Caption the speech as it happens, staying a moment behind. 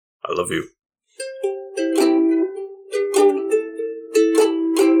I love you.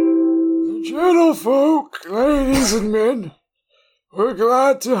 Gentlefolk, ladies and men, we're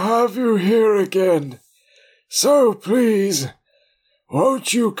glad to have you here again. So please,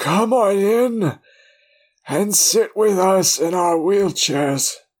 won't you come on in and sit with us in our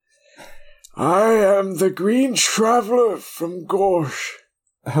wheelchairs? I am the Green Traveler from Gorsh.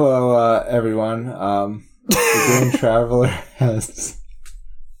 Hello, everyone. The Green Traveler has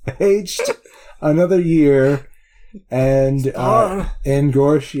aged another year, and in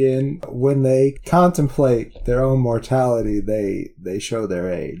Gorshian, when they contemplate their own mortality, they show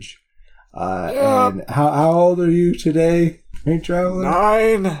their age. And how old are you today, Green Traveler?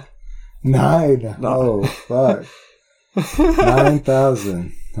 9. Oh, fuck.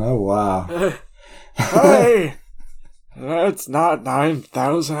 9,000. Oh, wow. Hey! That's not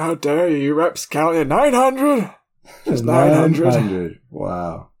 9,000. How dare you? You rapscallion. 900? Just 900.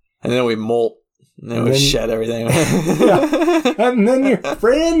 Wow. And then we molt. And then we shed everything. Yeah. And then you're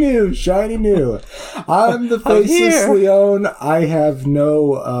brand new, shiny new. I'm the Faceless Leone. I have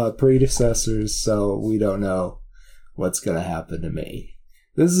no predecessors, so we don't know what's going to happen to me.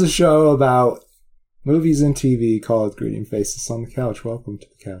 This is a show about movies and TV called Greeting Faces on the Couch. Welcome to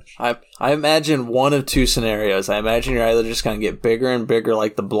the couch. I imagine one of two scenarios. I imagine you're either just going to get bigger and bigger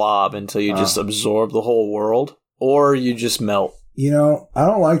like the Blob until you just absorb the whole world, or you just melt. You know, I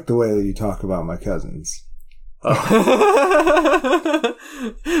don't like the way that you talk about my cousins. Oh.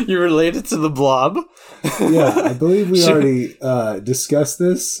 You're related to the Blob? Yeah, I believe we already discussed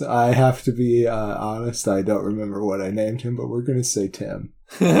this. I have to be honest. I don't remember what I named him, but we're going to say Tim.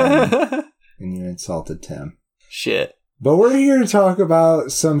 And you insulted Tim. Shit. But we're here to talk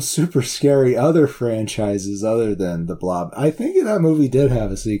about some super scary other franchises other than the Blob. I think that movie did have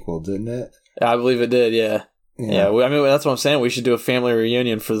a sequel, didn't it? I believe it did, yeah. Yeah, I mean, that's what I'm saying. We should do a family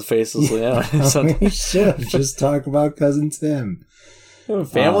reunion for the Faceless Leone. We should just talk about Cousin Tim.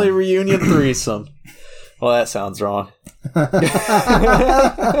 Family reunion threesome. Well, that sounds wrong. Yeah,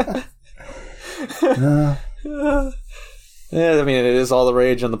 I mean, it is all the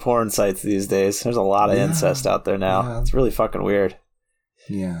rage on the porn sites these days. There's a lot of incest out there now. Yeah. It's really fucking weird.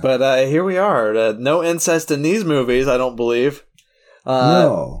 Yeah. But here we are. No incest in these movies, I don't believe.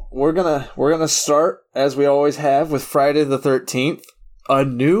 No. We're gonna start, as we always have, with Friday the 13th. A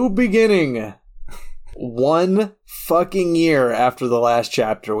new beginning. 1 fucking year after the last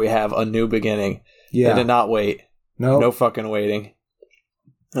chapter, we have a new beginning. Yeah. They did not wait. No fucking waiting.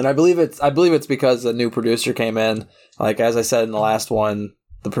 And I believe it's because a new producer came in. Like, as I said in the last one,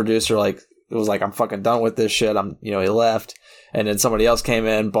 the producer, it was like, I'm fucking done with this shit. He left. And then somebody else came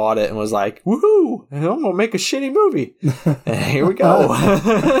in, bought it, and was like, woohoo, I'm going to make a shitty movie. And here we go.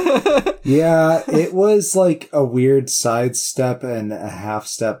 Yeah, it was like a weird sidestep and a half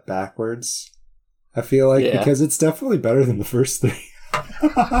step backwards, I feel like, because it's definitely better than the first 3.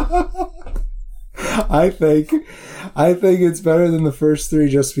 I think it's better than the first 3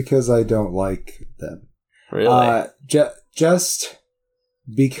 just because I don't like them. Really? Just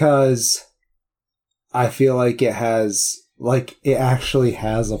because I feel like it actually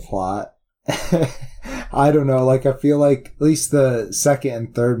has a plot. I don't know. I feel like at least the second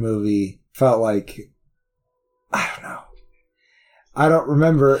and third movie felt like, I don't know. I don't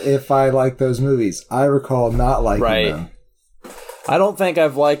remember if I like those movies. I recall not liking them. I don't think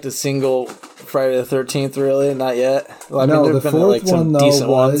I've liked a single Friday the 13th, really. Not yet. Well, the fourth one, though,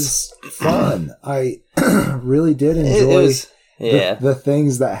 was fun. I really did enjoy the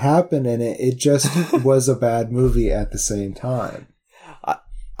things that happened in it. It just was a bad movie at the same time.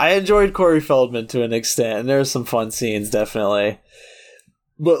 I enjoyed Corey Feldman to an extent, and there's some fun scenes, definitely.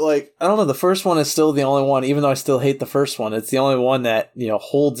 But, I don't know, the first one is still the only one, even though I still hate the first one, it's the only one that,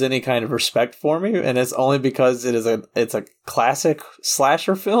 holds any kind of respect for me, and it's only because it's a classic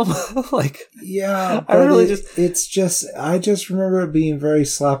slasher film. Yeah, I just remember it being very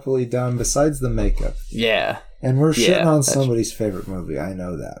sloppily done, besides the makeup. Yeah. And we're shitting on somebody's favorite movie, I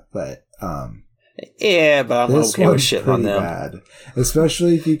know that, but, yeah, but I'm okay with shitting on them. Bad,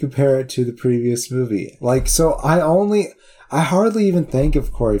 especially if you compare it to the previous movie. I hardly even think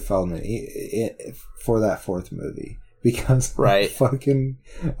of Corey Feldman for that fourth movie because of fucking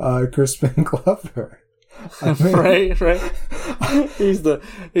Crispin Glover. I mean, right. He is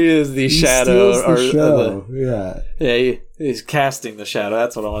the shadow, or the show. He's casting the shadow.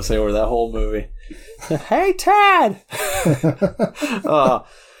 That's what I want to say over that whole movie. Hey, Tad.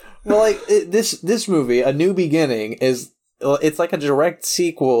 This movie, A New Beginning, it's like a direct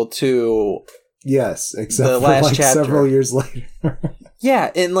sequel to Yes, except the for last like chapter. several years later.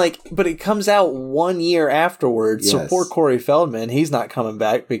 Yeah, and like, but it comes out 1 year afterwards. So Yes. poor Corey Feldman, he's not coming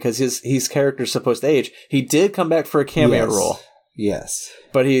back because his character's supposed to age. He did come back for a cameo Yes. role, Yes.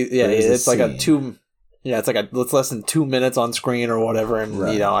 but it's like a scene. it's less than 2 minutes on screen or whatever, and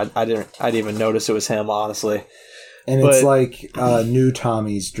Right. I didn't even notice it was him, honestly. And But- it's like new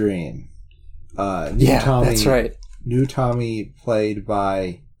Tommy's dream. That's right, New Tommy played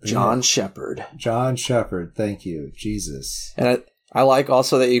by John Shepard. John Shepard. Thank you, Jesus. And I like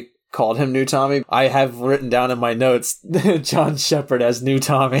also that you called him New Tommy. I have written down in my notes John Shepard as New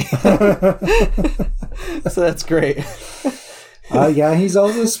Tommy. So that's great. Yeah, he's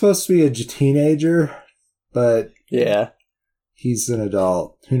also supposed to be a teenager, but Yeah. he's an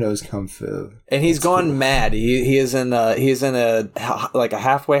adult who knows kung fu. And he's That's gone cool. mad. He is in a like a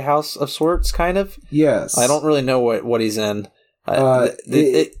halfway house of sorts, kind of. Yes, I don't really know what he's in.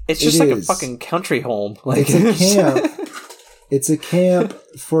 It's just it like is. a fucking country home. Like It's a camp. It's a camp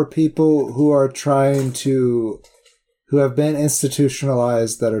for people who are who have been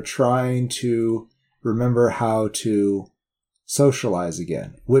institutionalized, that are trying to remember how to socialize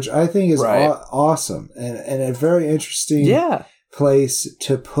again, which I think is Right. awesome and a very interesting Yeah. place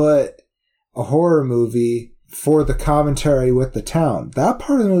to put a horror movie for the commentary with the town. That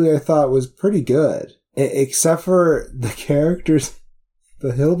part of the movie I thought was pretty good, except for the characters,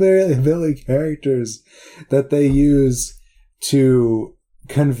 the hillbilly characters that they use to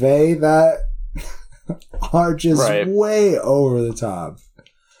convey that are just Right. way over the top.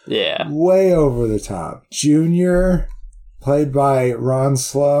 Yeah. Way over the top. Junior, played by Ron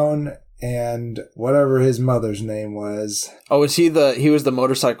Sloan, and whatever his mother's name was. Oh, he was the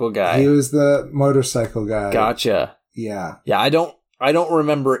motorcycle guy. He was the motorcycle guy. Gotcha. Yeah. Yeah, I don't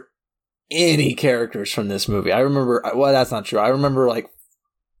remember any characters from this movie. I remember, well, that's not true. I remember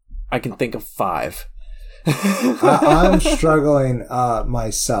I can think of 5. I'm struggling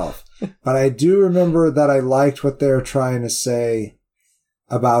myself. But I do remember that I liked what they were trying to say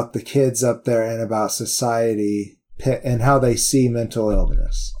about the kids up there and about society and how they see mental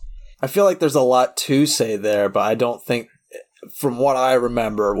illness. I feel like there's a lot to say there, but I don't think, from what I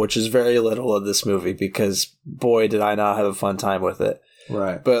remember, which is very little of this movie, because boy, did I not have a fun time with it.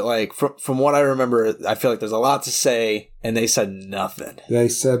 Right. But from what I remember, I feel like there's a lot to say, and they said nothing. They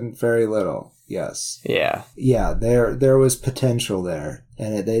said very little. Yes. Yeah. Yeah, there was potential there,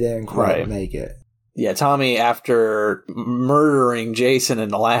 and they didn't quite Right. make it. Yeah, Tommy, after murdering Jason in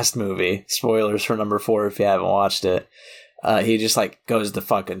the last movie, spoilers for number 4 if you haven't watched it, he just goes to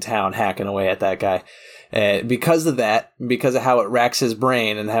fucking town hacking away at that guy. Because of that, because of how it racks his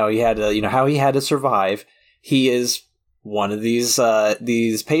brain and how he had to survive, he is one of these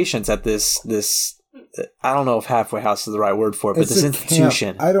patients at this I don't know if halfway house is the right word for it, but It's this a institution.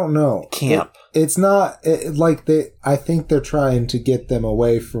 Camp. I don't know. Camp. It's not I think they're trying to get them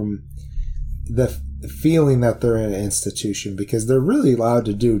away from the feeling that they're in an institution, because they're really allowed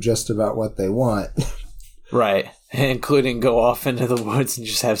to do just about what they want. Right. Including go off into the woods and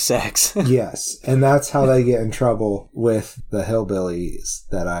just have sex. Yes. And that's how they get in trouble with the hillbillies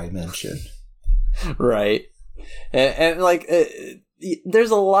that I mentioned. Right. And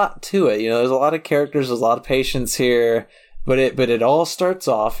there's a lot to it. There's a lot of characters, there's a lot of patients here, but it all starts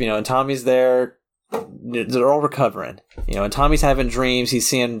off, and Tommy's there. They're all recovering, and Tommy's having dreams. He's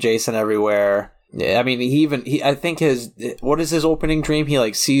seeing Jason everywhere. I mean, I think what is his opening dream?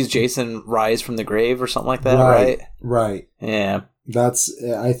 He sees Jason rise from the grave or something like that, right? Right. Yeah.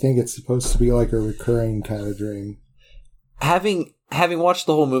 I think it's supposed to be like a recurring kind of dream. Having watched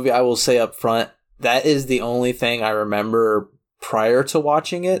the whole movie, I will say up front, that is the only thing I remember prior to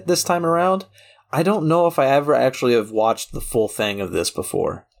watching it this time around. I don't know if I ever actually have watched the full thing of this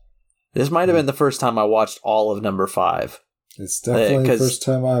before. This might have been the first time I watched all of number 5. It's definitely the first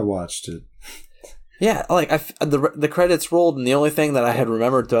time I watched it. Yeah, the credits rolled, and the only thing that I had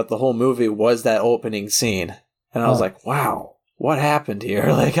remembered throughout the whole movie was that opening scene, and I was like, "Wow, what happened here?"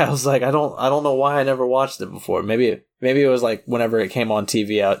 I was like, I don't know why I never watched it before. Maybe it was whenever it came on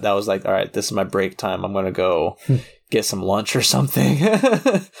TV, that was all right, this is my break time. I'm gonna go get some lunch or something.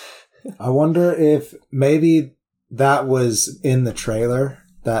 I wonder if maybe that was in the trailer,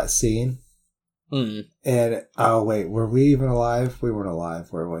 that scene. And oh wait, were we even alive? We weren't alive,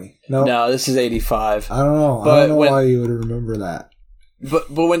 were we? No, this is 85. I don't know. I don't know why you would remember that.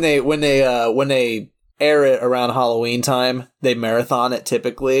 But when they air it around Halloween time, they marathon it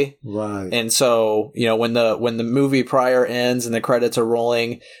typically. Right. And so, when the movie prior ends and the credits are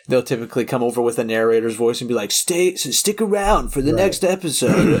rolling, they'll typically come over with a narrator's voice and be like, stick around for the next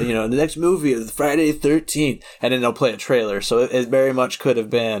episode, the next movie of Friday the 13th. And then they'll play a trailer. So it very much could have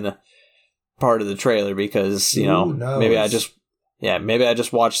been part of the trailer because, you Who know, maybe I knows?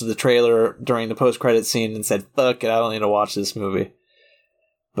 just watched the trailer during the post-credit scene and said, fuck it, I don't need to watch this movie.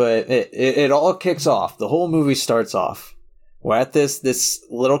 But it all kicks off. The whole movie starts off. We're at this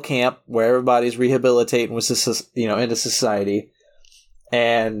little camp where everybody's rehabilitating into society.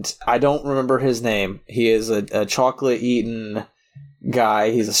 And I don't remember his name. He is a chocolate-eating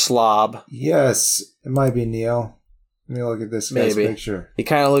guy. He's a slob. Yes, it might be Neil. Let me look at this guy's Maybe. picture. He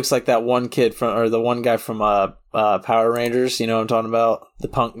kind of looks like that one kid the one guy from Power Rangers. You know what I'm talking about? The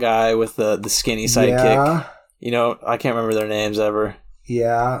punk guy with the skinny sidekick. Yeah, You know, I can't remember their names ever.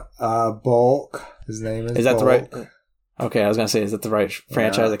 yeah. Bulk. His name is. Is that Bulk. the right? Okay, I was gonna say, is that the right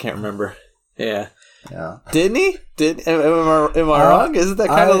franchise? I can't remember. Yeah. Yeah. Didn't he? Am I wrong? Isn't that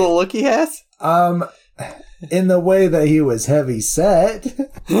kind of the look he has? In the way that he was heavy set.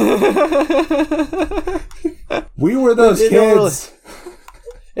 We were those It don't kids.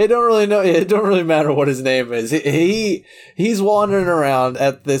 It don't really matter what his name is. He's wandering around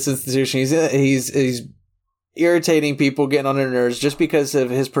at this institution. He's irritating people, getting on their nerves just because of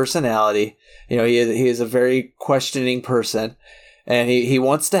his personality. You know, he is a very questioning person, and he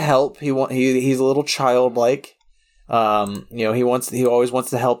wants to help. He's a little childlike. You know, he always wants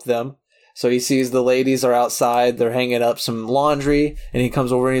to help them. So he sees the ladies are outside, they're hanging up some laundry, and he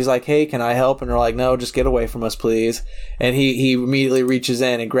comes over and he's like, "Hey, can I help?" And they're like, "No, just get away from us, please." And he immediately reaches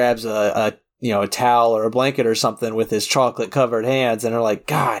in and grabs a towel or a blanket or something with his chocolate covered hands, and they're like,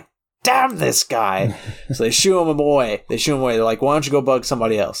 "God damn this guy!" So they shoo him away. They're like, "Why don't you go bug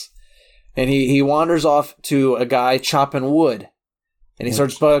somebody else?" And he wanders off to a guy chopping wood, and he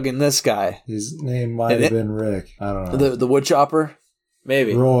starts bugging this guy. His name might have been Rick. I don't know. The wood chopper,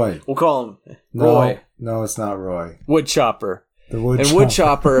 maybe. Roy. We'll call him Roy. No, it's not Roy. Wood chopper. The wood And chopper. wood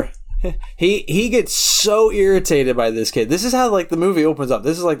chopper, he gets so irritated by this kid. This is how like the movie opens up.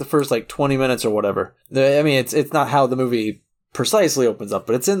 This is like the first like 20 minutes or whatever. I mean, it's not how the movie precisely opens up,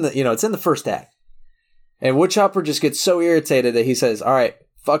 but it's in the first act. And wood chopper just gets so irritated that he says, "All right,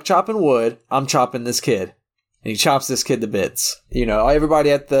 fuck chopping wood. I'm chopping this kid." And he chops this kid to bits. You know, everybody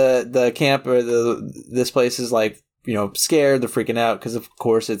at the camp or this place is like, you know, scared. They're freaking out because, of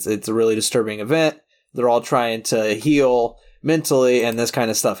course, it's a really disturbing event. They're all trying to heal mentally, and this kind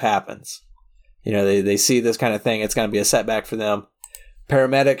of stuff happens. You know, they see this kind of thing. It's going to be a setback for them.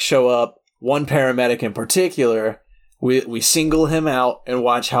 Paramedics show up. One paramedic in particular, we single him out and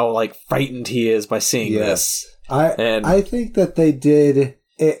watch how like frightened he is by seeing this. I think that they did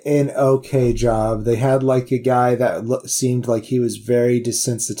an okay job. They had like a guy that seemed like he was very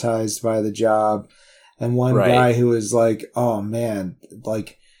desensitized by the job, and one guy who was like, "Oh man,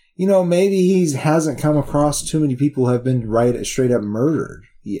 like, you know, maybe he hasn't come across too many people who have been straight up murdered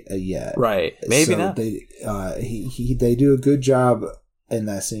yet." Right? Maybe so not. They do a good job in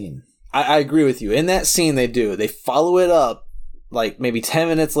that scene. I agree with you. In that scene, they do. They follow it up like maybe 10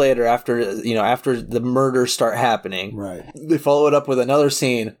 minutes later after the murders start happening. Right. They follow it up with another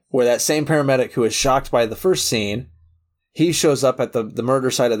scene where that same paramedic who was shocked by the first scene, he shows up at the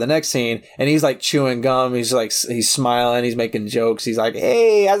murder site of the next scene, and he's like chewing gum. He's smiling. He's making jokes. He's like,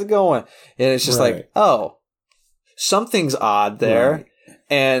 "Hey, how's it going?" And it's just like, oh, something's odd there. Right.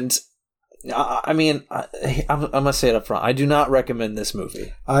 And I mean, I'm gonna say it up front. I do not recommend this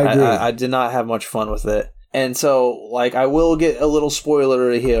movie. I agree. I did not have much fun with it, and so like I will get a little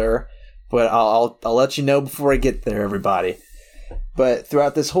spoilery here, but I'll let you know before I get there, everybody. But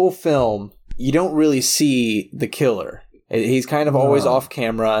throughout this whole film, you don't really see the killer. He's kind of always off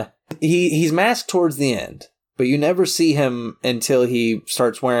camera. He's masked towards the end, but you never see him until he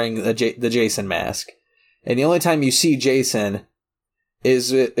starts wearing the Jason mask. And the only time you see Jason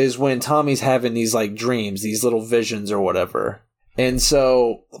is when Tommy's having these like dreams, these little visions or whatever. And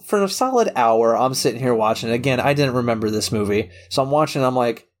so for a solid hour, I'm sitting here watching it. Again, I didn't remember this movie. So I'm watching, I'm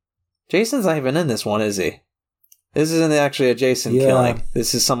like, Jason's not even in this one, is he? This isn't actually a Jason killing.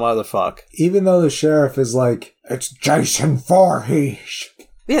 This is some other fuck. Even though the sheriff is like, "It's Jason Voorhees."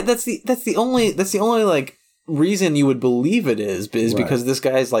 Yeah, that's the only like reason you would believe it is because this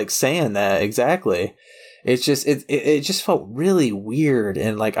guy's like saying that exactly. It's just it just felt really weird,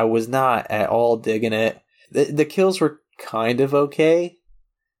 and like I was not at all digging it. The kills were kind of okay.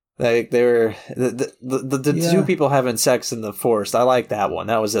 Like they were the two people having sex in the forest. I like that one.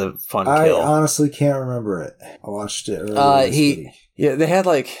 That was a fun kill. I honestly can't remember it. I watched it earlier this week. Yeah, they had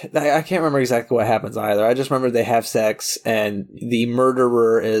like I can't remember exactly what happens either. I just remember they have sex and the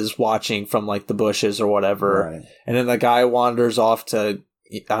murderer is watching from like the bushes or whatever, right. And then the guy wanders off to,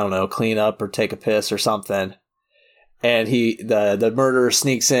 I don't know, clean up or take a piss or something. And the murderer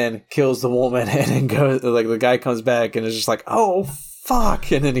sneaks in, kills the woman, and then goes, like the guy comes back and is just like, "Oh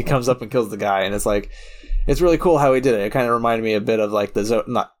fuck, and then he comes up and kills the guy, and it's like, it's really cool how he did it. It kind of reminded me a bit of like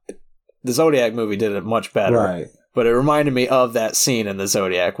the Zodiac movie did it much better, Right. but it reminded me of that scene in the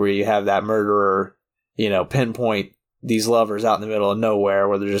Zodiac where you have that murderer, pinpoint these lovers out in the middle of nowhere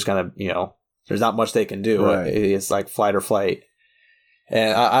where they're just gonna, there's not much they can do. Right. It's like flight or flight,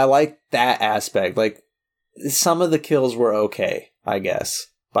 and I like that aspect. Like some of the kills were okay, I guess,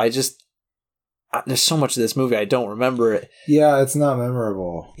 but there's so much of this movie I don't remember it. Yeah, it's not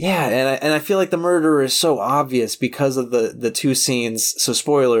memorable. Yeah, and I feel like the murderer is so obvious because of the two scenes. So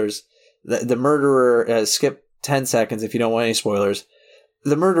spoilers, the murderer, skip 10 seconds if you don't want any spoilers.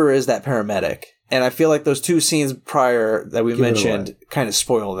 The murderer is that paramedic. And I feel like those two scenes prior that we mentioned kind of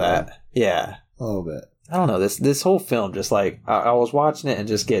spoil that. Yeah. A little bit. I don't know, this whole film just like, I was watching it and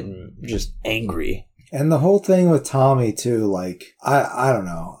just getting just angry. And the whole thing with Tommy too, like, I don't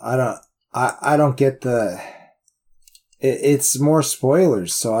know. I don't get it's more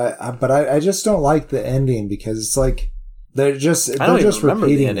spoilers. So I just don't like the ending because it's like they're just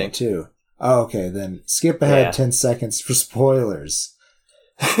repeating it too. Oh, okay, then skip ahead 10 seconds for spoilers.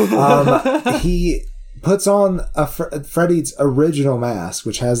 He puts on Freddy's original mask,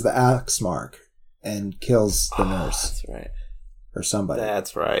 which has the axe mark, and kills the nurse. That's right. Or somebody.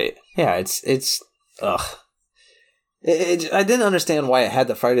 That's right. Yeah, it's ugh. I didn't understand why it had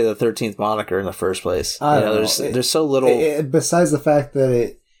the Friday the 13th moniker in the first place. I don't know. There's so little. Besides the fact that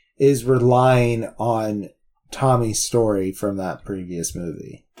it is relying on Tommy's story from that previous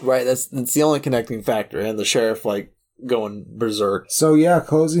movie. Right, that's the only connecting factor, and the sheriff like going berserk. So yeah,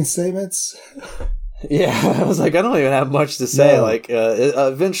 closing statements. Yeah, I was like, I don't even have much to say. No. Like,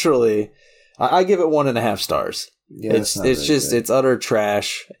 eventually, I give it 1.5 stars. Yeah, it's just it's utter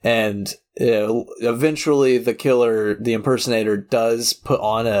trash, and eventually the killer, the impersonator, does put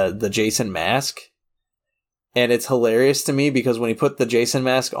on the Jason mask, and it's hilarious to me because when he put the Jason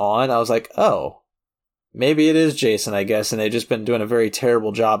mask on, I was like, oh, maybe it is Jason, I guess, and they've just been doing a very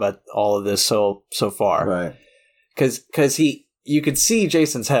terrible job at all of this so far, right? Because you could see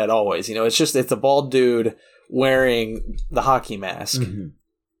Jason's head always, it's a bald dude wearing the hockey mask. Mm-hmm.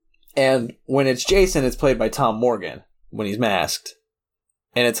 And when it's Jason, it's played by Tom Morgan when he's masked,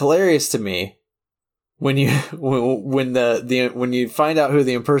 and it's hilarious to me when you when you find out who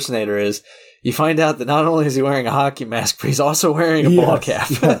the impersonator is. You find out that not only is he wearing a hockey mask, but he's also wearing a ball cap.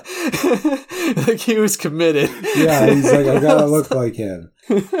 Yeah. Like he was committed. Yeah, he's like, I gotta look like him,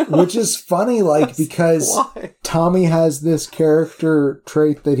 which is funny, like because why? Tommy has this character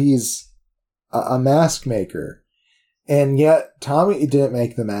trait that he's a mask maker. And yet, Tommy didn't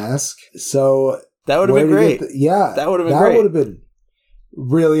make the mask, so that would have been great. That would have been great. That would have been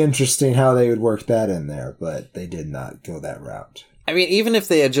really interesting how they would work that in there, but they did not go that route. I mean, even if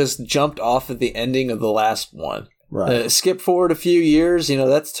they had just jumped off at the ending of the last one, right? Skip forward a few years,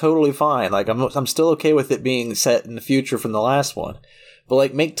 that's totally fine. Like I'm still okay with it being set in the future from the last one, but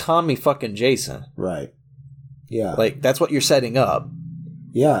like make Tommy fucking Jason, right? Yeah, like that's what you're setting up.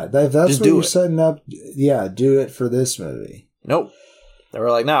 Yeah, that's just what you're setting up. Yeah, do it for this movie. Nope. They were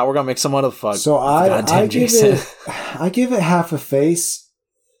like, nah, we're going to make some other fuck. So I give it half a face.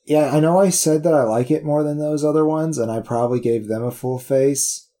 Yeah, I know I said that I like it more than those other ones, and I probably gave them a full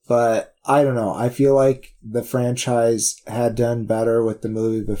face. But I don't know. I feel like the franchise had done better with the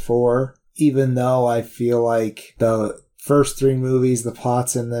movie before, even though I feel like the first 3 movies, the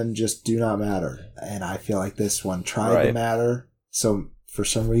plots in them just do not matter. And I feel like this one tried to matter. So for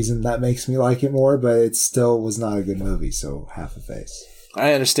some reason, that makes me like it more, but it still was not a good movie, so half a face.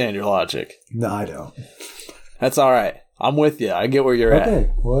 I understand your logic. No, I don't. That's all right. I'm with you. I get where you're at.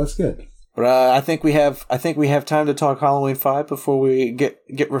 Okay, well, that's good. But I think we have time to talk Halloween 5 before we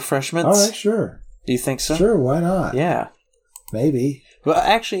get refreshments. All right, sure. Do you think so? Sure, why not? Yeah. Maybe. Well,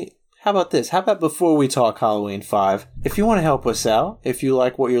 actually, how about this? How about before we talk Halloween 5, if you want to help us out, if you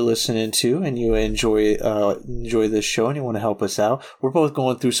like what you're listening to and you enjoy this show and you want to help us out, we're both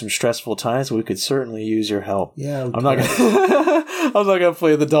going through some stressful times, so we could certainly use your help. Yeah, I'm not gonna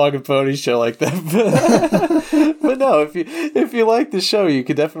play the dog and pony show like that. But no, if you like the show, you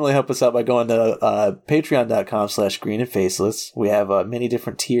could definitely help us out by going to patreon.com/greenandfaceless. We have many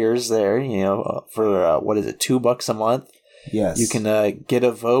different tiers there, for what is it, $2 a month? Yes. You can get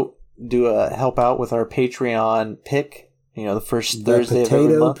a vote, do a help out with our Patreon pick. The first Thursday of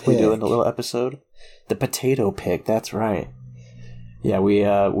every month we do a little episode. The potato pick, that's right. Yeah, we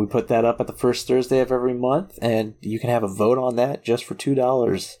put that up at the first Thursday of every month, and you can have a vote on that just for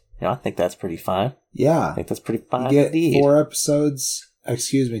 $2. I think that's pretty fine. Yeah. I think that's pretty fine. You get indeed. 2 episodes a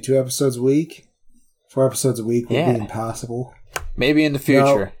week. 4 episodes a week would be impossible. Maybe in the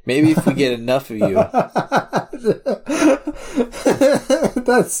future. No. Maybe if we get enough of you.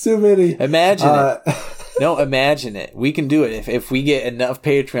 That's too many. Imagine it. No, imagine it. We can do it. If we get enough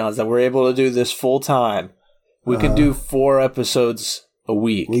Patreons that we're able to do this full time, we can do 4 episodes a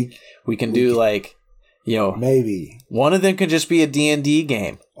week. We can do like, maybe one of them could just be a D&D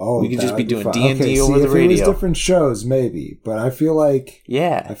game. Oh, we could just be doing D&D D&D over the radio. If it was different shows, maybe. But I feel like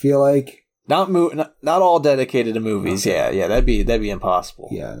not all dedicated to movies. Okay. Yeah, that'd be impossible.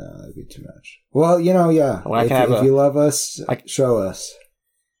 Yeah, no, that'd be too much. Well, if you love us, show us.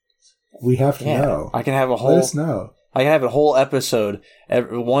 We have to know. I can have a whole. Let us know. I can have a whole episode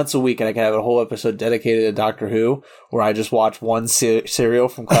once a week, and I can have a whole episode dedicated to Doctor Who, where I just watch one serial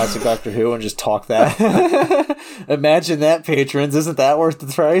from classic Doctor Who and just talk that. Imagine that, patrons! Isn't that worth the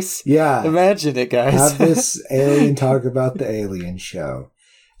price? Yeah. Imagine it, guys. Have this alien talk about the Alien show.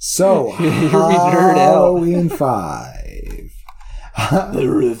 So, nerd Halloween 5. The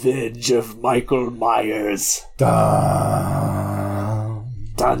Revenge of Michael Myers.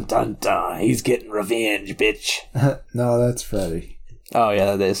 Dun, dun, dun. He's getting revenge, bitch. No, that's Freddy. Oh,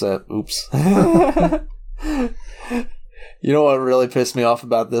 yeah, they said, oops. You know what really pissed me off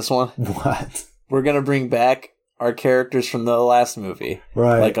about this one? What? We're going to bring back our characters from the last movie.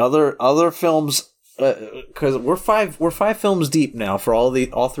 Right. Like other films, because we're five films deep now for all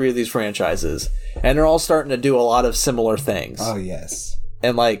 3 of these franchises. And they're all starting to do a lot of similar things. Oh, yes.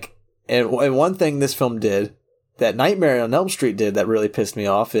 And one thing this film did that Nightmare on Elm Street did that really pissed me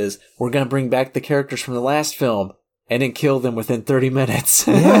off is we're going to bring back the characters from the last film and then kill them within 30 minutes.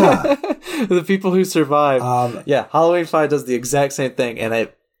 Yeah. The people who survive. Halloween 5 does the exact same thing, and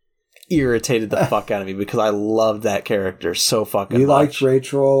it irritated the fuck out of me because I loved that character so fucking much. You liked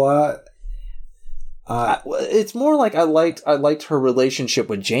Rachel a lot? It's more like I liked her relationship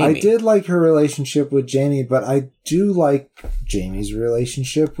with Jamie. I did like her relationship with Jamie, but I do like Jamie's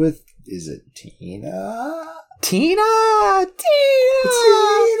relationship with, is it Tina? Tina!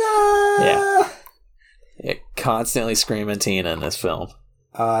 Yeah. Constantly screaming Tina in this film.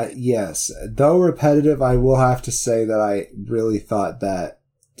 Yes. Though repetitive, I will have to say that I really thought that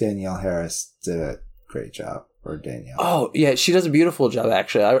Danielle Harris did a great job. Or Danielle. Oh, yeah, she does a beautiful job,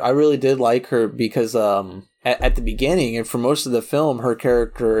 actually. I really did like her because at the beginning and for most of the film, her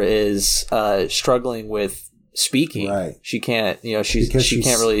character is struggling with speaking. Right. She can't, she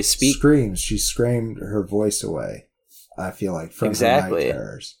can't really speak. She screamed her voice away, I feel like, from her night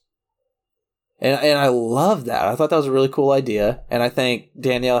terrors. And I love that. I thought that was a really cool idea. And I think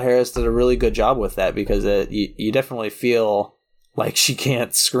Danielle Harris did a really good job with that because you definitely feel like she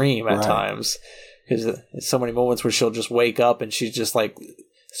can't scream at times. Because there's so many moments where she'll just wake up and she's just like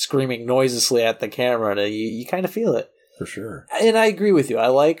screaming noiselessly at the camera. And you kind of feel it. For sure. And I agree with you. I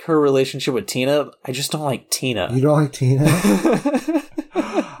like her relationship with Tina. I just don't like Tina. You don't like Tina?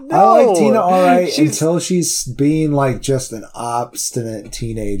 No, I like Tina all right until she's being like just an obstinate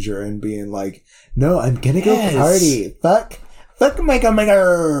teenager and being like, no, I'm gonna go party. Fuck Michael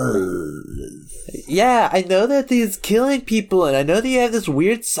Myers. Yeah, I know that he's killing people and I know that you have this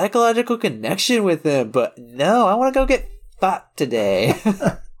weird psychological connection with him, but no, I want to go get fucked today.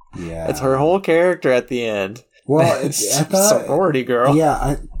 Yeah. It's her whole character at the end. Well, I thought, sorority girl.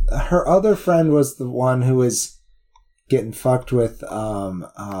 Yeah, her other friend was the one who was getting fucked with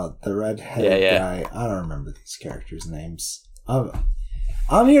the redheaded guy. I don't remember these characters' names.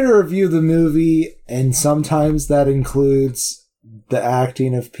 I'm here to review the movie, and sometimes that includes the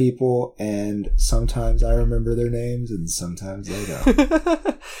acting of people, and sometimes I remember their names, and sometimes they don't.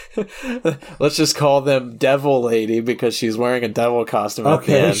 Let's just call them Devil Lady because she's wearing a devil costume at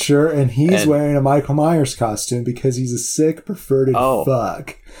the end. Sure, and he's wearing a Michael Myers costume because he's a sick, perverted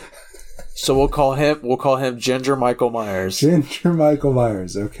fuck. So we'll call him Ginger Michael Myers. Ginger Michael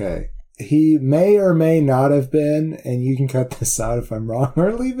Myers, okay. He may or may not have been, and you can cut this out if I'm wrong,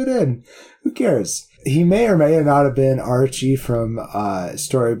 or leave it in. Who cares? He may or may not have been Archie from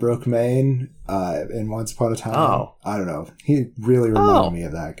Storybrooke, Maine, in Once Upon a Time. Oh. I don't know. He really reminded me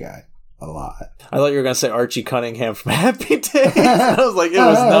of that guy a lot. I thought you were going to say Archie Cunningham from Happy Days. I was like, it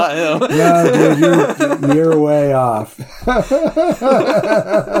was not him. No, dude, you're way off.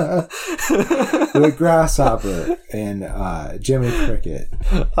 The Grasshopper and Jimmy Cricket.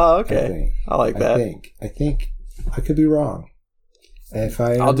 Oh, okay. I like that. I think I could be wrong. If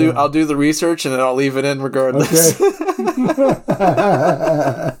I'll do the research and then I'll leave it in regardless. Okay.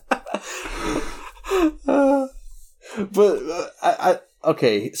 But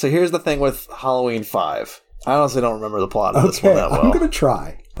okay, so here's the thing with Halloween 5. I honestly don't remember the plot of this one that well. I'm gonna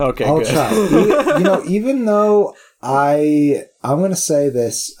try. Okay, I'll good. try. Even though I'm gonna say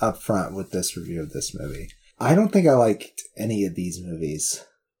this up front with this review of this movie, I don't think I liked any of these movies.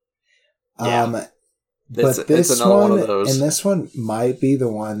 Yeah. It's another one of those. And this one might be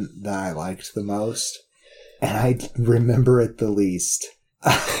the one that I liked the most, and I remember it the least.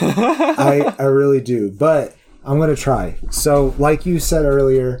 I really do, but I'm going to try. So, like you said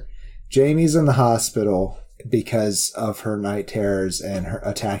earlier, Jamie's in the hospital because of her night terrors and her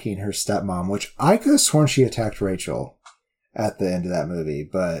attacking her stepmom, which I could have sworn she attacked Rachel at the end of that movie,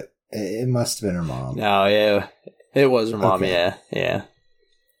 but it must have been her mom. No, yeah. It was her mom, Okay. yeah.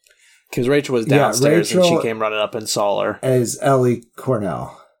 Because Rachel was downstairs and she Rachel came running up and saw her. As Ellie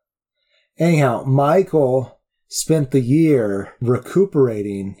Cornell. Anyhow, Michael spent the year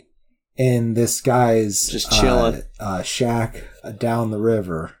recuperating in this guy's Just chilling. shack down the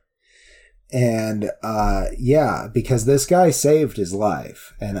river. And because this guy saved his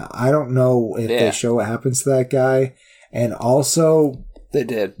life. And I don't know if they show what happens to that guy. And also... They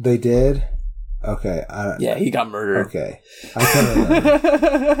did. They did? Okay. Yeah, he got murdered. Okay. I can't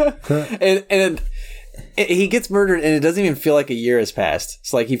remember. and he gets murdered, and it doesn't even feel like a year has passed.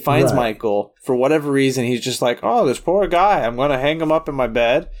 It's like he finds Michael. For whatever reason, he's just like, oh, this poor guy. I'm going to hang him up in my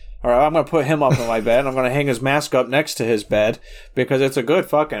bed. Or I'm going to put him up in my bed. I'm going to hang his mask up next to his bed because it's a good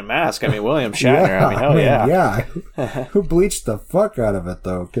fucking mask. I mean, William Shatner. Hell yeah. Yeah. Who bleached the fuck out of it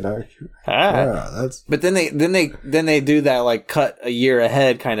though? That's. But then they do that like cut a year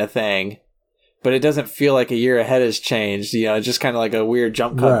ahead kind of thing. But it doesn't feel like a year ahead has changed. You know, it's just kind of like a weird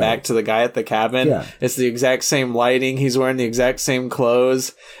jump cut back to the guy at the cabin. Yeah. It's the exact same lighting. He's wearing the exact same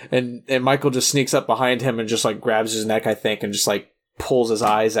clothes. And Michael just sneaks up behind him and just like grabs his neck, I think, and just like pulls his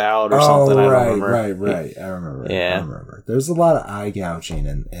eyes out or something. I don't remember. Right. I remember. Yeah. I remember. There's a lot of eye gouging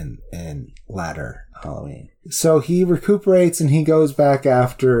in latter Halloween. So he recuperates and he goes back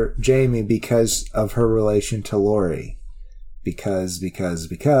after Jamie because of her relation to Laurie. Because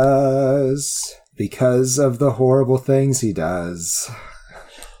of the horrible things he does.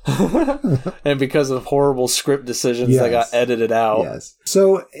 And because of horrible script decisions that got edited out. Yes.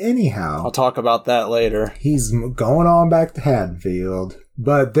 So anyhow, I'll talk about that later. He's going on back to Haddonfield,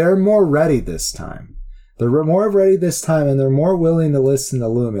 but they're more ready this time. They're more ready this time, and they're more willing to listen to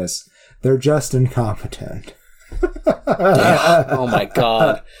Loomis. They're just incompetent. Yeah. Oh my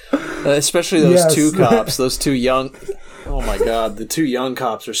god. Especially those two cops, those two young... Oh my god, the two young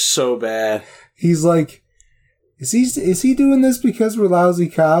cops are so bad. He's like, is he doing this because we're lousy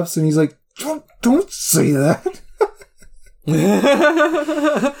cops? And he's like, don't say that. And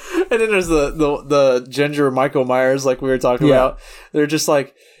then there's the ginger Michael Myers, like we were talking about. They're just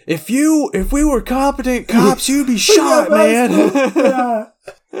like, if we were competent cops, you'd be shot, man.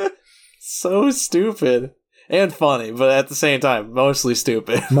 So stupid and funny, but at the same time, mostly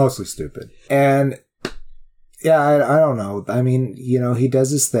stupid. Mostly stupid. And yeah, I don't know. I mean, you know, he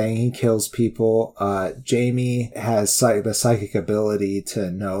does his thing. He kills people. Jamie has the psychic ability to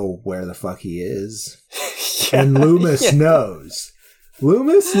know where the fuck he is. And Loomis knows.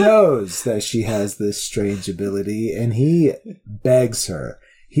 Loomis knows that she has this strange ability, and he begs her.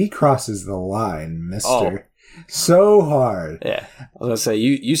 He crosses the line, mister. So hard. Yeah. I was going to say,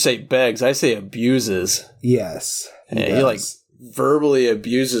 you say begs, I say abuses. Yes. He like verbally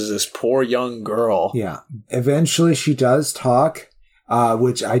abuses this poor young girl. Yeah. Eventually she does talk,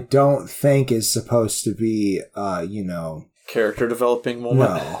 which I don't think is supposed to be, character developing moment.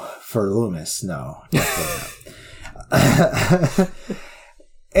 No, for Loomis, no. Definitely not.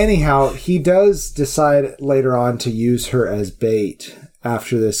 Anyhow, he does decide later on to use her as bait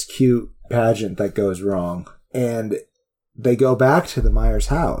after this cute pageant that goes wrong. And they go back to the Myers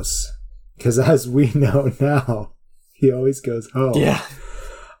house. Because as we know now, he always goes home. Yeah.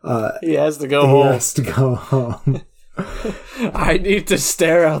 He has to go home. He has to go home. I need to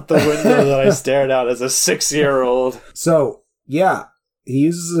stare out the window that I stared out as a 6-year-old. So, yeah. He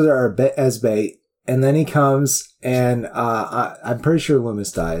uses her as bait. And then he comes and I'm pretty sure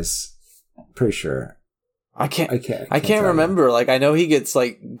Loomis dies. Pretty sure. I can't remember. Like, I know he gets,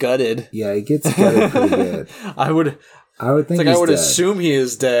 like, gutted. Yeah, he gets gutted pretty good. I would think I would assume he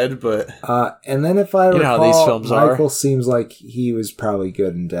is dead, but... and then if I recall, how these films Michael are. Seems like he was probably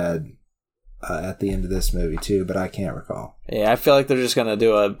good and dead at the end of this movie, too, but I can't recall. Yeah, I feel like they're just going to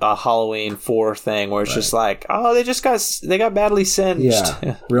do a Halloween 4 thing where it's just like, oh, they got badly singed.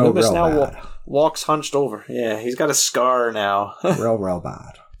 Yeah, real bad. Walks hunched over. Yeah, he's got a scar now. real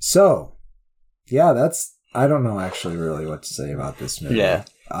bad. So, yeah, I don't know actually really what to say about this movie. Yeah.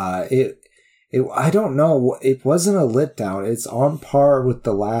 I don't know. It wasn't a lit down. It's on par with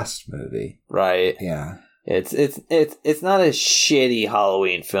the last movie. Right. Yeah. It's not a shitty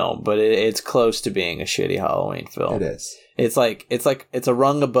Halloween film, but it's close to being a shitty Halloween film. It is. It's a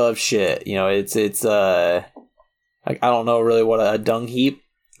rung above shit. You know, it's I don't know really what a dung heap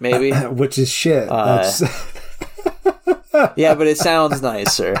maybe. Which is shit. That's... Yeah, but it sounds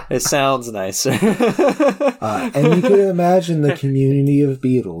nicer. It sounds nicer. And you can imagine the community of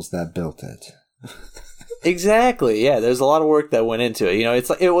Beatles that built it. Exactly. Yeah, there's a lot of work that went into it. You know, it's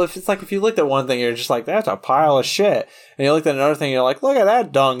like if you looked at one thing, you're just like, that's a pile of shit, and you looked at another thing, you're like, look at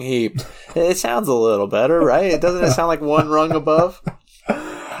that dung heap. It sounds a little better, right? Doesn't it sound like one rung above?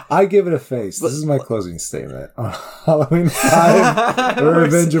 I give it a face. This is my closing statement on Halloween 5, The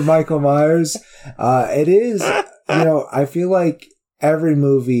Revenge of Michael Myers. It is, I feel like every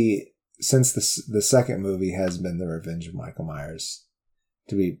movie since the second movie has been The Revenge of Michael Myers.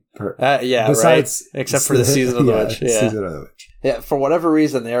 To be besides, right? Except for the Season of the Witch. Yeah. Season of the Witch. Yeah, for whatever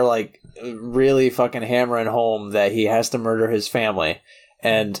reason, they're like really fucking hammering home that he has to murder his family.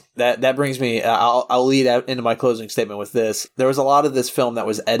 And that brings me, I'll lead out into my closing statement with this. There was a lot of this film that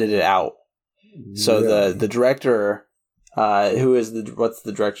was edited out. So really? the director, what's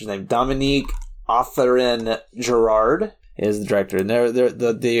the director's name? Dominique Authier Gerard is the director. And they're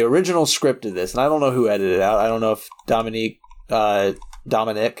the original script of this, and I don't know who edited it out. I don't know if Dominic,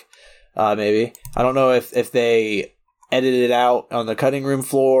 maybe. I don't know if they edited it out on the cutting room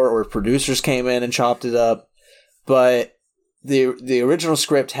floor or if producers came in and chopped it up. But the original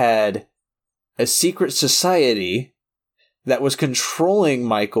script had a secret society that was controlling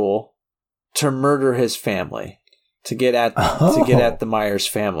Michael to murder his family, to get at the Myers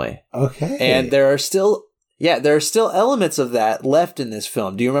family. Okay. And there are still elements of that left in this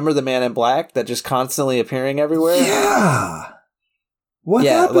film. Do you remember the Man in Black that just constantly appearing everywhere? Yeah. What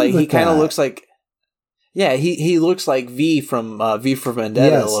happened like with he kind of that? looks like. Yeah, he looks like V from V for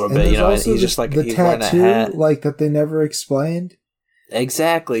Vendetta a little bit, and he's just like he's wearing a hat, like that they never explained.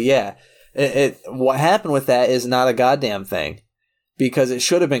 Exactly, yeah. What happened with that is not a goddamn thing, because it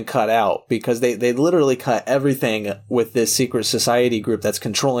should have been cut out, because they literally cut everything with this secret society group that's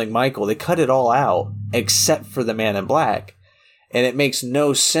controlling Michael. They cut it all out except for the Man in Black, and it makes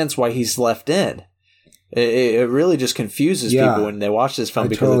no sense why he's left in. It really just confuses people when they watch this film,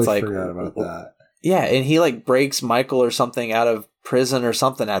 because it's like, forgot about that. Yeah, and he like breaks Michael or something out of prison or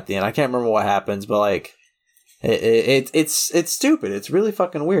something at the end. I can't remember what happens, but like it's stupid. It's really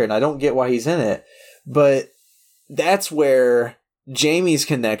fucking weird, and I don't get why he's in it. But that's where Jamie's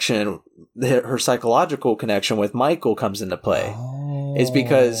connection, her psychological connection with Michael comes into play. Is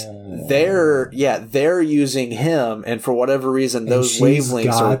because they're using him, and for whatever reason, those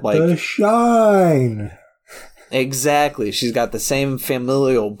wavelengths are like the shine. Exactly. She's got the same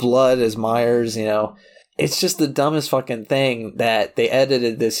familial blood as Myers, It's just the dumbest fucking thing that they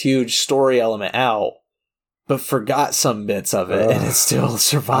edited this huge story element out, but forgot some bits of it, and it still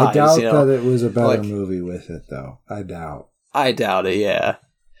survives. I doubt that it was a better movie with it, though. I doubt it, yeah.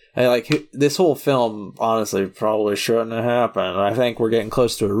 And this whole film, honestly, probably shouldn't have happened. I think we're getting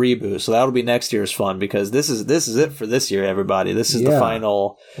close to a reboot, so that'll be next year's fun, because this is it for this year, everybody. This is the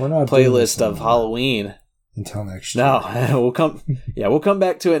final playlist of Halloween. Until next year. No, we'll come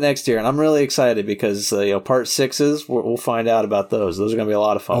back to it next year, and I'm really excited because part 6s, we'll find out about those. Those are going to be a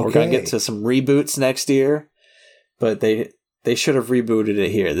lot of fun. Okay. We're going to get to some reboots next year, but they should have rebooted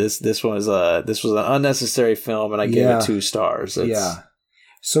it here. This was an unnecessary film, and I gave it 2 stars.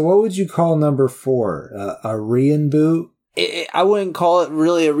 So what would you call number 4? A re-boot? I wouldn't call it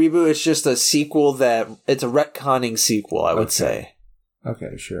really a reboot. It's just a sequel it's a retconning sequel, I would say.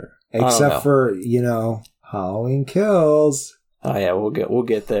 Okay, sure. Except for, Halloween Kills. Oh yeah, we'll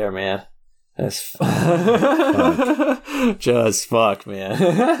get there, man. That's fuck. Just fuck,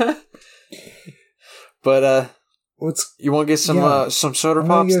 man. But you want to get some soda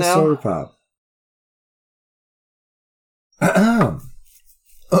pops now? Soda pop. I'm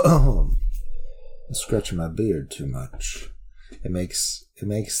scratching my beard too much. It makes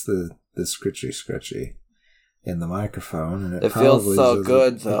the scritchy in the microphone, and it feels so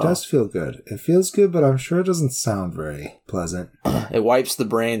good, though. It does feel good. It feels good, but I'm sure it doesn't sound very pleasant. It wipes the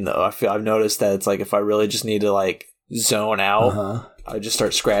brain, though. I've noticed that it's like if I really just need to zone out, I just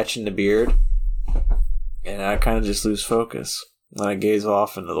start scratching the beard, and I kind of just lose focus. And I gaze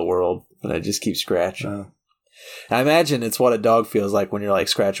off into the world, and I just keep scratching. I imagine it's what a dog feels like when you're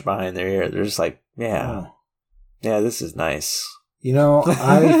scratching behind their ear. They're just like, yeah, this is nice.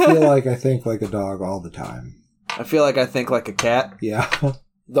 I feel like I think like a dog all the time. I feel like I think like a cat. Yeah.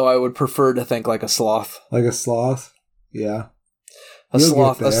 Though I would prefer to think like a sloth. Like a sloth? Yeah. A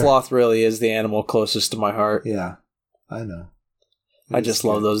sloth really is the animal closest to my heart. Yeah. I know. I just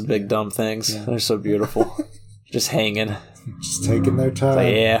love those big dumb things. Yeah. They're so beautiful. Just hanging. Just taking their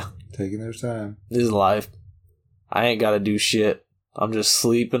time. Yeah. Taking their time. This is life. I ain't got to do shit. I'm just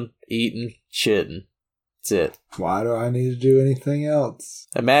sleeping, eating, shitting. That's it. Why do I need to do anything else?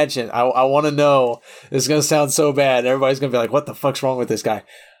 Imagine, I want to know, it's going to sound so bad. Everybody's going to be like, what the fuck's wrong with this guy?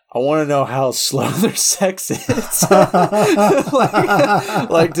 I want to know how slow their sex is.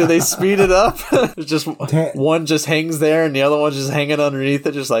 like, do they speed it up? Just one just hangs there and the other one just hanging underneath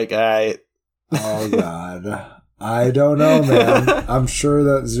it, just like, all right. Oh, God. I don't know, man. I'm sure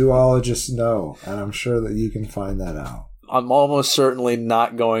that zoologists know, and I'm sure that you can find that out. I'm almost certainly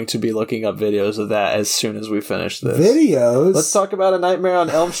not going to be looking up videos of that as soon as we finish this. Videos? Let's talk about A Nightmare on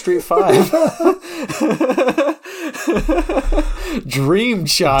Elm Street 5. Dream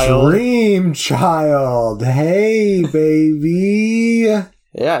Child. Dream Child. Hey, baby.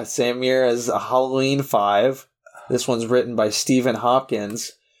 Yeah, same year as Halloween 5. This one's written by Stephen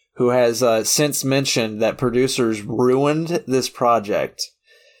Hopkins, who has since mentioned that producers ruined this project.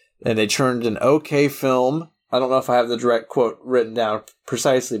 And they turned an okay film. I don't know if I have the direct quote written down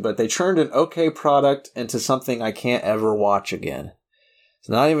precisely, but they turned an okay product into something I can't ever watch again.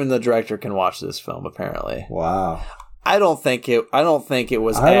 So not even the director can watch this film, apparently. Wow. I don't think it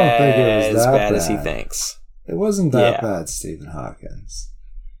was as bad as he thinks. It wasn't that bad, Stephen Hawkins.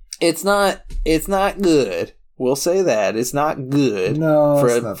 It's not good. We'll say that. It's not good.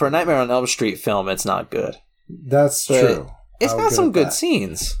 No, for a Nightmare on Elm Street film, it's not good. That's true. It's got some good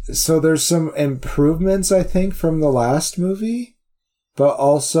scenes. So there's some improvements, I think, from the last movie, but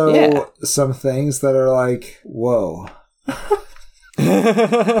also some things that are like, whoa.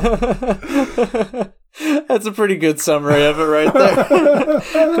 That's a pretty good summary of it right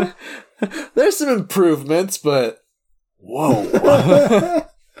there. There's some improvements, but whoa.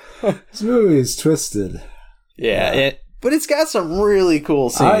 This movie is twisted. Yeah. But it's got some really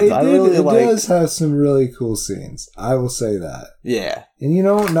cool scenes. It does have some really cool scenes. I will say that. Yeah. And you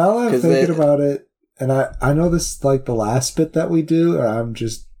know, now that I'm thinking about it, and I know this is like the last bit that we do, or I'm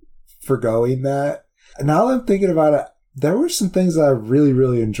just forgoing that. Now that I'm thinking about it, there were some things that I really,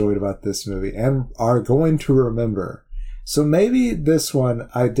 really enjoyed about this movie and are going to remember. So maybe this one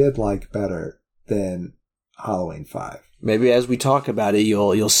I did like better than Halloween 5. Maybe as we talk about it,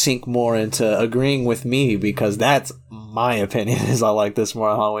 you'll sink more into agreeing with me, because that's my opinion. Is I like this more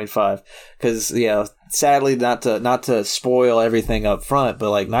on Halloween 5, because sadly not to spoil everything up front,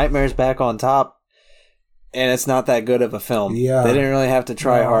 but like Nightmare's back on top, and it's not that good of a film. Yeah, they didn't really have to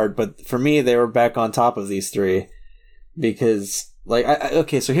try hard, but for me, they were back on top of these three, because like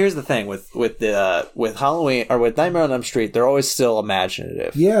so here's the thing with Halloween or with Nightmare on Elm Street, they're always still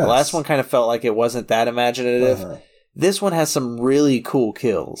imaginative. Yeah, the last one kind of felt like it wasn't that imaginative. Uh-huh. This one has some really cool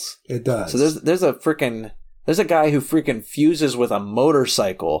kills. It does. So there's a guy who freaking fuses with a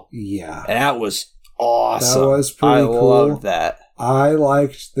motorcycle. Yeah. And that was awesome. That was pretty cool. I loved that. I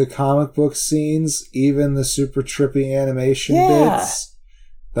liked the comic book scenes, even the super trippy animation bits.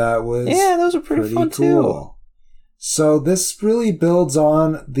 That was those are pretty fun cool. too. So this really builds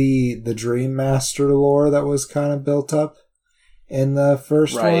on the Dream Master lore that was kind of built up in the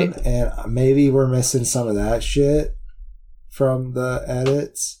first one. And maybe we're missing some of that shit from the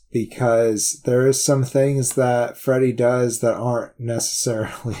edits, because there is some things that Freddy does that aren't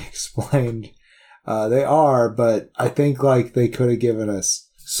necessarily explained. They are, but I think like they could have given us.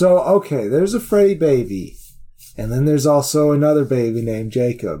 So, okay, there's a Freddy baby, and then there's also another baby named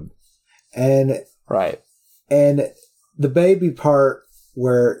Jacob. And the baby part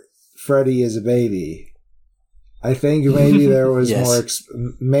where Freddy is a baby, I think maybe there was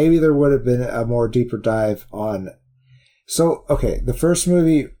maybe there would have been a more deeper dive on. So, okay, the first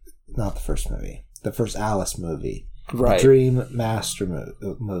Alice movie, the Dream Master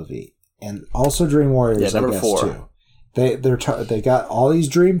movie, and also Dream Warriors, I guess, 4. Too. They got all these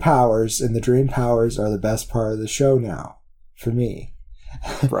dream powers, and the dream powers are the best part of the show now, for me.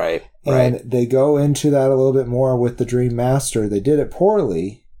 Right. And they go into that a little bit more with the Dream Master. They did it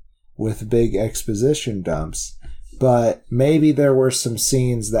poorly with big exposition dumps, but maybe there were some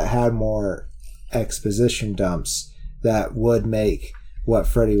scenes that had more exposition dumps that would make what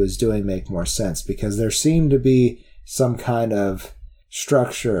Freddy was doing make more sense, because there seemed to be some kind of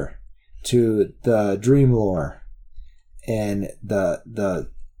structure to the dream lore in the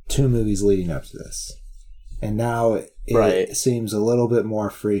 2 movies leading up to this. And now it seems a little bit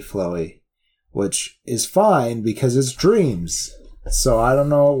more free-flowy, which is fine because it's dreams. So I don't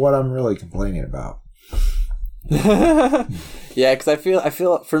know what I'm really complaining about. Yeah, because I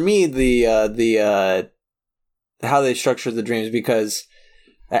feel for me the how they structure the dreams, because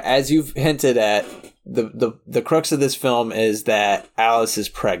as you've hinted at, the crux of this film is that Alice is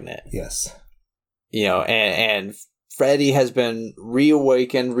pregnant. Yes. And Freddy has been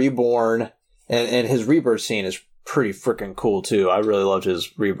reawakened, reborn, and his rebirth scene is pretty freaking cool too. I really loved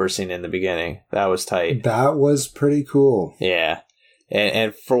his rebirth scene in the beginning. That was tight. That was pretty cool. Yeah.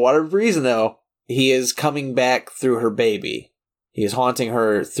 And for whatever reason, though, he is coming back through her baby. He is haunting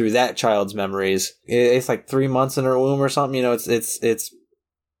her through that child's memories. It's like 3 months in her womb or something. You know,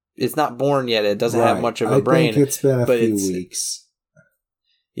 it's not born yet. It doesn't have much of a brain. I think it's been a few weeks.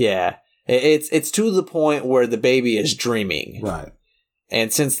 Yeah. It's to the point where the baby is dreaming. Right.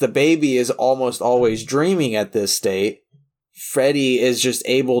 And since the baby is almost always dreaming at this state, Freddy is just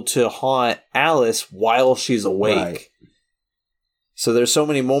able to haunt Alice while she's awake. Right. So there's so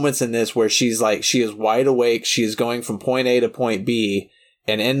many moments in this where she is wide awake, she is going from point A to point B,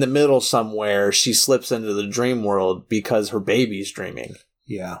 and in the middle somewhere, she slips into the dream world because her baby's dreaming.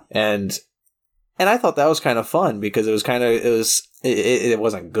 Yeah. And I thought that was kind of fun because it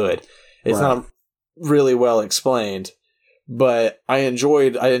wasn't good. It's not really well explained, but I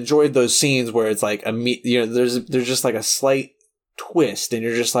enjoyed those scenes where it's like there's just like a slight twist and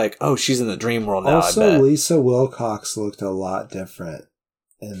you're just like, oh, she's in the dream world now. Also, Lisa Wilcox looked a lot different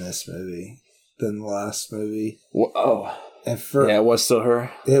in this movie than the last movie. Oh, it was still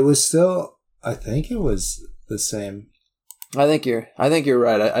her. It was still. I think it was the same. I think you're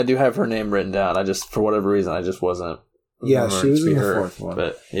right. I do have her name written down. I just, for whatever reason, I just wasn't. Yeah, she was in the fourth one.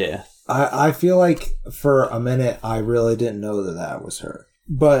 But yeah, I feel like for a minute I really didn't know that was her,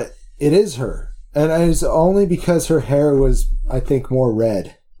 but it is her. And it's only because her hair was, I think, more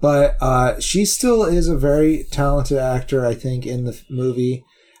red. But she still is a very talented actor, I think, in the movie.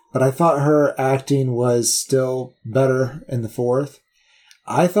 But I thought her acting was still better in the fourth.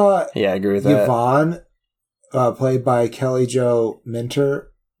 I thought I agree with that. Yvonne, played by Kelly Jo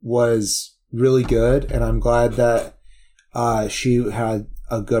Minter, was really good. And I'm glad that she had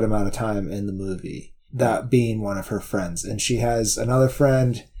a good amount of time in the movie, that being one of her friends. And she has another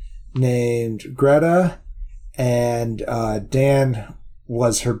friend named Greta, and Dan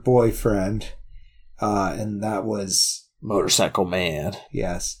was her boyfriend, and that was Motorcycle Man.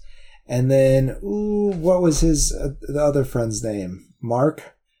 Yes. And then what was the other friend's name?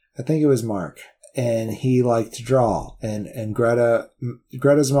 Mark? I think it was Mark. And he liked to draw, and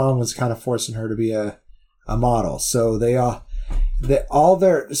Greta's mom was kind of forcing her to be a model. So they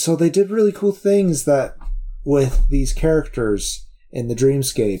did really cool things that with these characters in the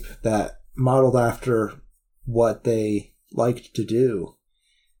dreamscape that modeled after what they liked to do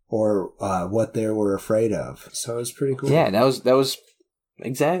or what they were afraid of. So it was pretty cool. Yeah, that was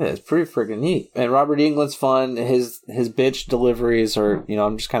exactly. It's pretty freaking neat. And Robert Englund's fun. His bitch deliveries are,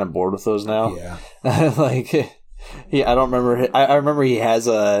 I'm just kind of bored with those now. Yeah. I don't remember. I remember he has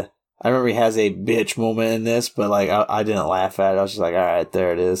a bitch moment in this, but like I didn't laugh at it. I was just like, all right,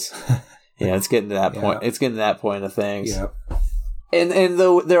 there it is. Yeah, it's getting to that point. It's getting to that point of things. Yep. And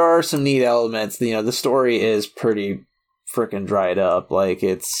though there are some neat elements, the story is pretty freaking dried up. Like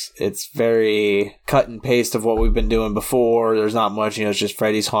it's very cut and paste of what we've been doing before. There's not much, it's just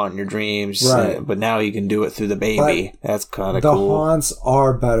Freddy's haunting your dreams. Right. But now you can do it through the baby. But that's kind of cool. The haunts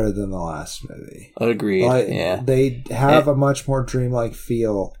are better than the last movie. Agreed. Yeah. They have a much more dreamlike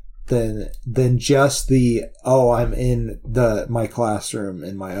feel than just the I'm in my classroom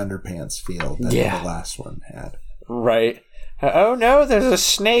in my underpants feel that the last one had. Right. Oh no, there's a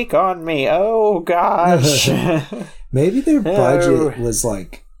snake on me. Oh gosh. Maybe their budget was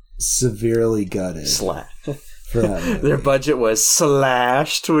like severely gutted. For that movie. Their budget was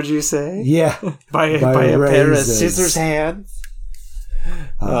slashed, would you say? Yeah. by a pair of scissors hands.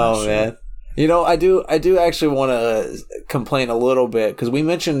 Oh man. I do actually want to complain a little bit because we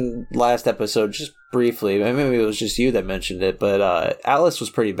mentioned last episode just briefly. Maybe it was just you that mentioned it, but Alice was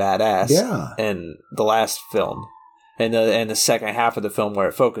pretty badass. Yeah. In the last film, and the second half of the film where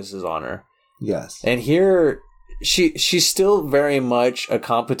it focuses on her. Yes. And here, she's still very much a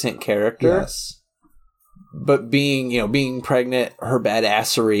competent character. Yes. But being pregnant, her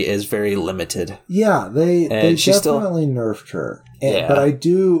badassery is very limited. Yeah, they definitely nerfed her. But I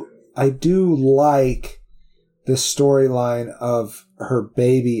do like the storyline of her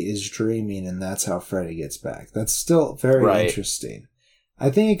baby is dreaming and that's how Freddy gets back. That's still very interesting.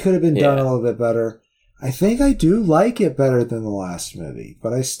 I think it could have been done a little bit better. I think I do like it better than the last movie,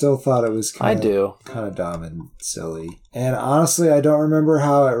 but I still thought it was kind of dumb and silly. And honestly, I don't remember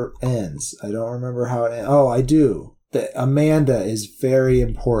how it ends. Oh, I do. Amanda is very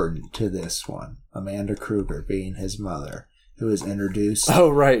important to this one. Amanda Kruger being his mother, who is introduced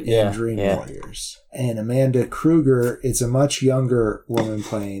in Dream Warriors. And Amanda Kruger, it's a much younger woman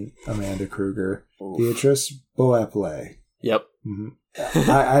playing Amanda Kruger. Oof. Beatrice Boeple. Yep.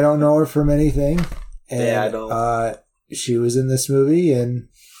 Mm-hmm. I don't know her from anything. And, I don't. She was in this movie, and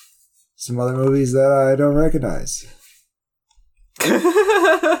some other movies that I don't recognize.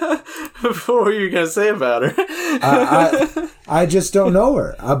 What were you gonna say about her? I just don't know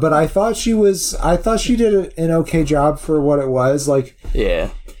her. But I thought she did an okay job for what it was. Like, yeah,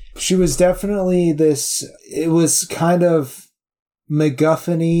 she was definitely this. It was kind of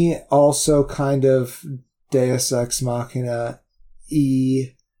MacGuffin-y, also kind of Deus Ex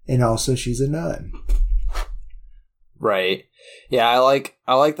Machina-y, and also she's a nun. Right. Yeah, I like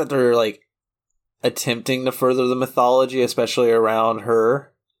that they're like attempting to further the mythology, especially around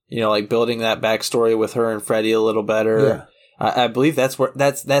her. You know, like building that backstory with her and Freddy a little better. Yeah. I believe that's where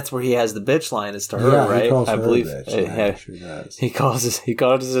he has the bitch line is to her, right? He calls I her believe a bitch. yeah. Sure does. He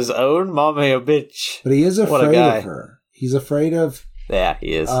calls his own mommy a bitch. But he is afraid of her. He's afraid of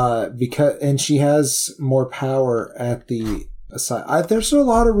he is. And she has more power at the side. There's a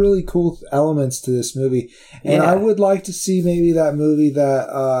lot of really cool elements to this movie, and I would like to see maybe that movie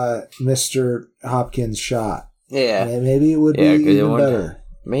that Mr. Hopkins shot. Yeah, and maybe it would be even better.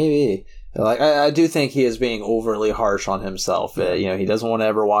 Maybe. Like I do think he is being overly harsh on himself. You know, he doesn't want to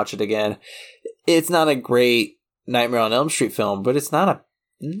ever watch it again. It's not a great Nightmare on Elm Street film, but it's not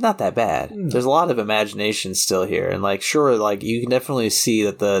that bad. No. There's a lot of imagination still here, and like sure, like you can definitely see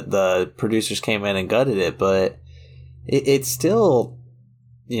that the producers came in and gutted it, but it's still,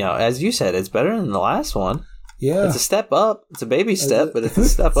 you know, as you said, it's better than the last one. Yeah, it's a step up. It's a baby step, but it's a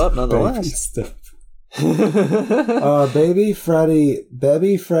step up nonetheless. Baby Freddy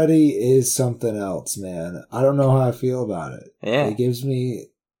is something else, man. I don't know how I feel about it. Yeah, it gives me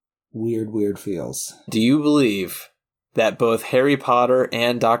weird feels. Do you believe that both Harry Potter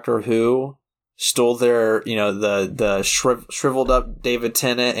and Doctor Who stole their, you know, the shriveled up David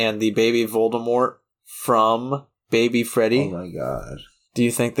Tennant and the baby Voldemort from Baby Freddy? Oh my god! Do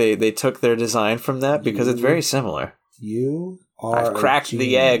you think they took their design from that? Because it's very similar. I've cracked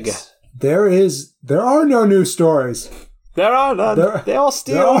the egg. There are no new stories. There are none. They all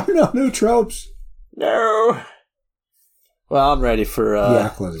steal. There are no new tropes. No. Well, I'm ready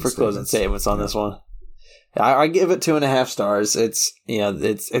for closing statements on this one. I give it 2.5 stars. It's, you know,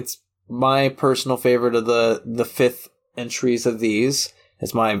 it's my personal favorite of the 5th entries of these.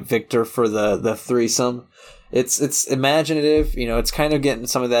 It's my victor for the threesome. It's imaginative. You know, it's kind of getting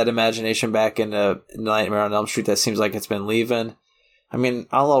some of that imagination back into Nightmare on Elm Street that seems like it's been leaving. I mean,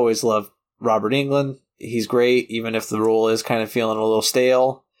 I'll always love Robert Englund. He's great, even if the role is kind of feeling a little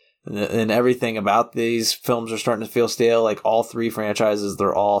stale. And everything about these films are starting to feel stale. Like all 3 franchises,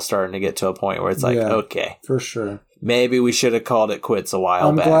 they're all starting to get to a point where it's like, okay. For sure. Maybe we should have called it quits a while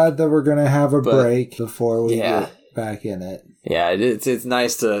back. I'm glad that we're going to have a break before we get back in it. Yeah, it's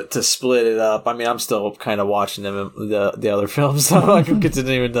nice to split it up. I mean, I'm still kind of watching them the other films, so I can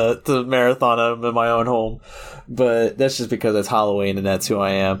continue to marathon them in my own home. But that's just because it's Halloween and that's who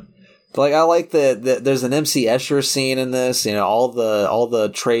I am. But like, I like that there's an MC Escher scene in this. You know, all the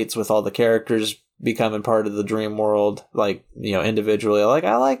traits with all the characters becoming part of the dream world, like, you know, individually.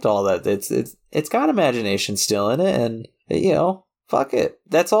 I liked all that. It's got imagination still in it, and you know. Fuck it.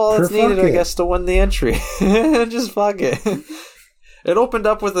 That's all that's needed, I guess, to win the entry. Just fuck it. It opened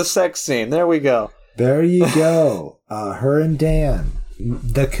up with a sex scene. There we go. There you go. Her and Dan.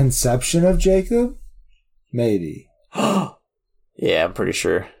 The conception of Jacob? Maybe. Yeah, I'm pretty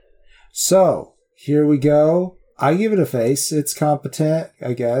sure. So, here we go. I give it a face. It's competent,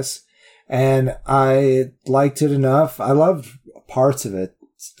 I guess. And I liked it enough. I loved parts of it.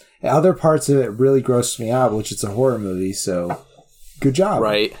 Other parts of it really grossed me out, which it's a horror movie, so... Good job.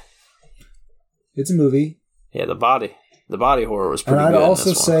 Right. It's a movie. Yeah, the body horror was pretty good. And I'd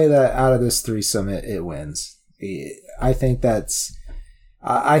also say that out of this threesome, it wins. I think that's...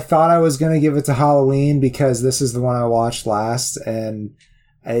 I thought I was going to give it to Halloween because this is the one I watched last, and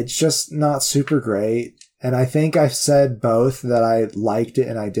it's just not super great. And I think I've said both that I liked it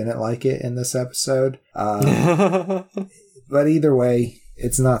and I didn't like it in this episode. But either way,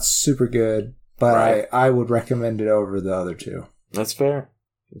 it's not super good. But right. I would recommend it over the other 2. That's fair.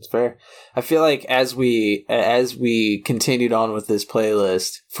 It's fair. I feel like as we continued on with this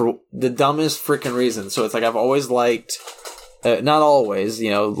playlist, for the dumbest freaking reason. So it's like I've always liked, not always, you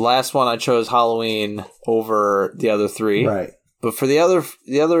know, last one I chose Halloween over the other 3. Right. But for the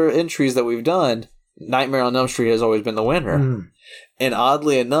other entries that we've done, Nightmare on Elm Street has always been the winner. Mm. And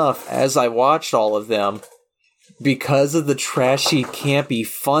oddly enough, as I watched all of them, because of the trashy, campy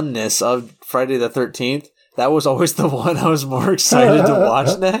funness of Friday the 13th, that was always the one I was more excited to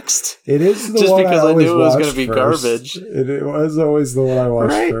watch next. It is the just one because I knew it was going to be first. Garbage. It was always the one I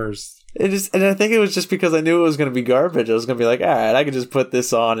watched first. And I think it was just because I knew it was going to be garbage. I was going to be like, all right, I could just put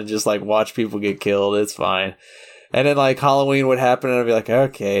this on and just like watch people get killed. It's fine. And then like Halloween would happen, and I'd be like,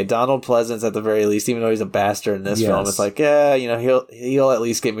 okay, Donald Pleasance at the very least, even though he's a bastard in this film, it's like, yeah, you know, he'll at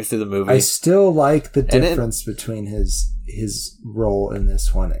least get me through the movie. I still like the difference between his role in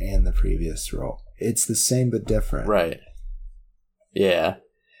this one and the previous role. It's the same but different. Right. Yeah.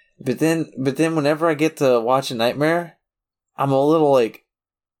 But then whenever I get to watch a Nightmare, I'm a little like,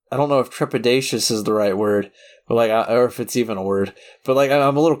 I don't know if trepidatious is the right word, but like, or if it's even a word, but like,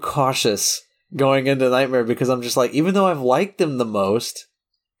 I'm a little cautious going into Nightmare because I'm just like, even though I've liked them the most,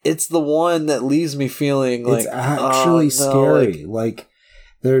 it's the one that leaves me feeling like, it's actually scary. Like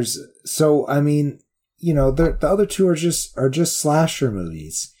there's, so, I mean, you know, the other two are just slasher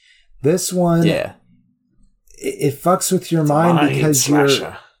movies. This one, it fucks with your mind because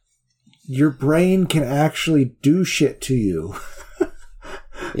your brain can actually do shit to you.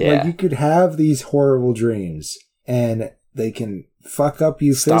 Like you could have these horrible dreams and they can fuck up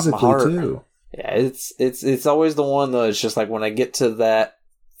you physically too. Yeah, it's always the one though. It's just like when I get to that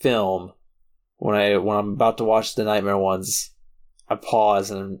film, when I'm about to watch the Nightmare ones, I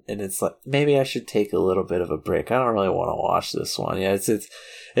pause and it's like maybe I should take a little bit of a break. I don't really want to watch this one. Yeah,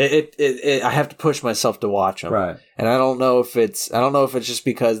 I have to push myself to watch them. Right. And I don't know if it's just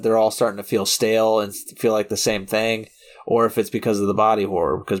because they're all starting to feel stale and feel like the same thing, or if it's because of the body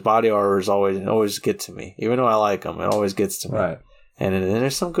horror. Because body horrors always get to me, even though I like them. It always gets to me. Right. And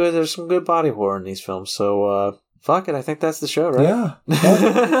there's some good body horror in these films. So fuck it, I think that's the show, right? Yeah.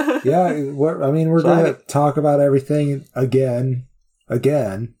 Yeah. We're going to talk about everything again.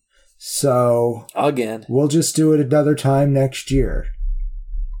 So again, we'll just do it another time next year.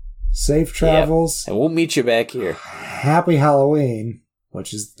 Safe travels. Yep. And we'll meet you back here. Happy Halloween,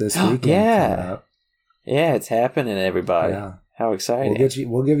 which is this weekend. Yeah. Yeah, it's happening, everybody. Yeah. How exciting.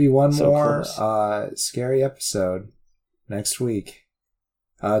 We'll give you one more scary episode next week.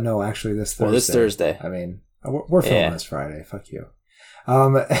 No, actually this Thursday. Well, this Thursday. I mean, we're filming this Friday. Fuck you.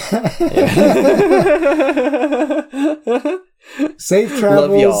 Safe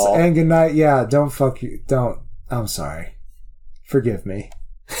travels and good night. Yeah, don't fuck you. Don't. I'm sorry. Forgive me.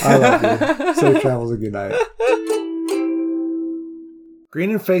 I love you. Safe travels and good night.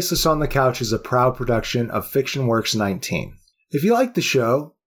 Green and Faceless on the Couch is a proud production of FictionWorks 19. If you like the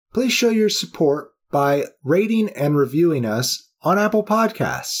show, please show your support by rating and reviewing us on Apple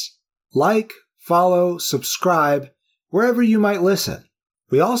Podcasts. Like, follow, subscribe, wherever you might listen.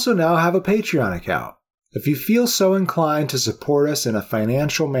 We also now have a Patreon account. If you feel so inclined to support us in a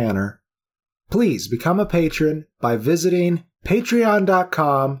financial manner, please become a patron by visiting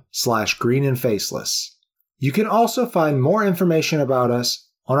patreon.com/greenandfaceless. You can also find more information about us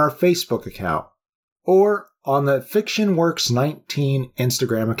on our Facebook account or on the FictionWorks 19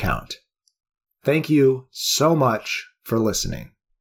 Instagram account. Thank you so much for listening.